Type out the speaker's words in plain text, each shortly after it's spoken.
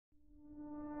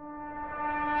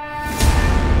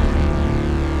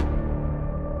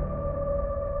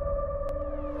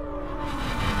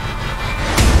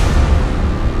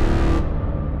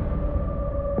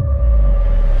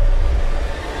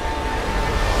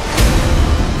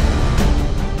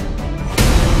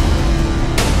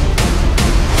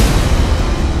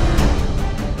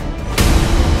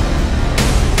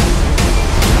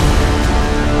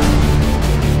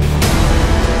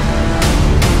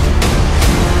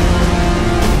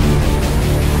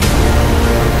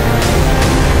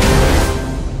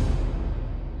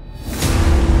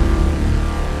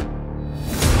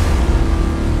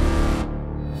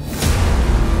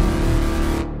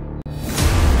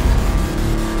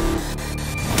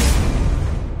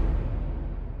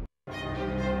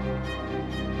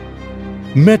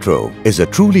Metre is a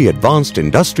truly advanced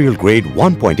industrial-grade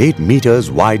 1.8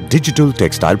 meters wide digital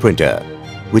textile printer,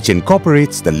 which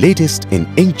incorporates the latest in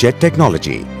inkjet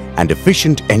technology and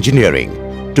efficient engineering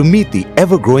to meet the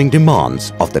ever-growing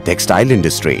demands of the textile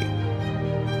industry.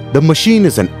 The machine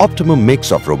is an optimum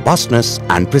mix of robustness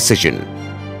and precision.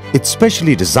 Its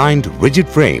specially designed rigid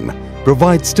frame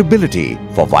provides stability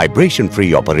for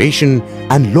vibration-free operation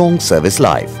and long service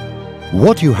life.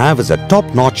 What you have is a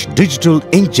top-notch digital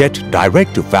inkjet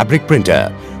direct-to-fabric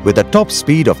printer with a top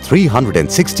speed of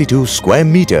 362 square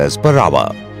meters per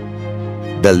hour.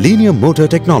 The linear motor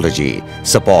technology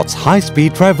supports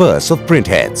high-speed traverse of print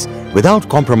heads without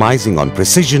compromising on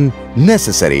precision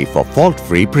necessary for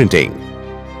fault-free printing.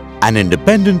 An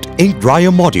independent ink dryer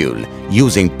module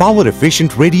using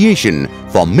power-efficient radiation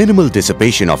for minimal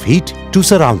dissipation of heat to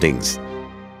surroundings.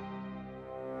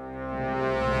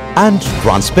 And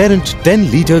transparent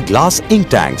 10-liter glass ink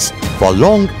tanks for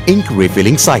long ink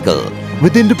refilling cycle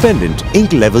with independent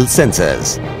ink level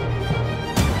sensors.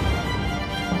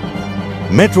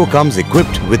 Metre comes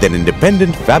equipped with an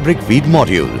independent fabric feed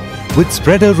module with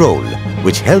spreader roll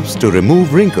which helps to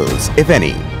remove wrinkles if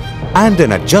any, and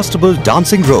an adjustable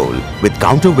dancing roll with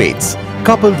counterweights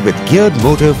coupled with geared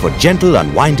motor for gentle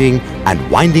unwinding and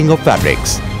winding of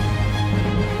fabrics.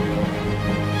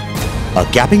 A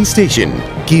capping station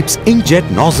keeps inkjet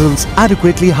nozzles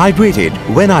adequately hydrated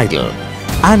when idle,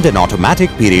 and an automatic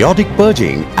periodic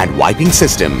purging and wiping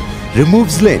system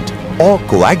removes lint or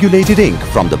coagulated ink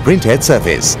from the printhead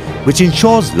surface, which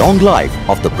ensures long life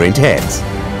of the printheads.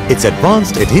 Its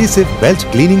advanced adhesive belt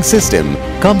cleaning system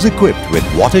comes equipped with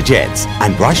water jets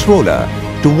and brush roller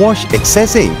to wash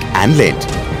excess ink and lint.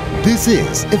 This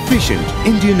is efficient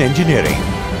Indian engineering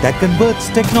that converts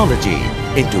technology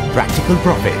into practical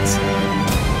profits.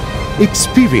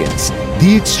 Experience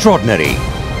the extraordinary.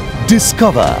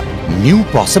 Discover new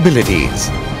possibilities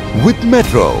with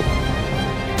Metre.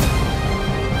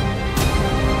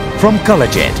 From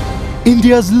Colorjet,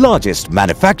 India's largest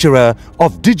manufacturer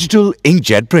of digital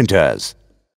inkjet printers.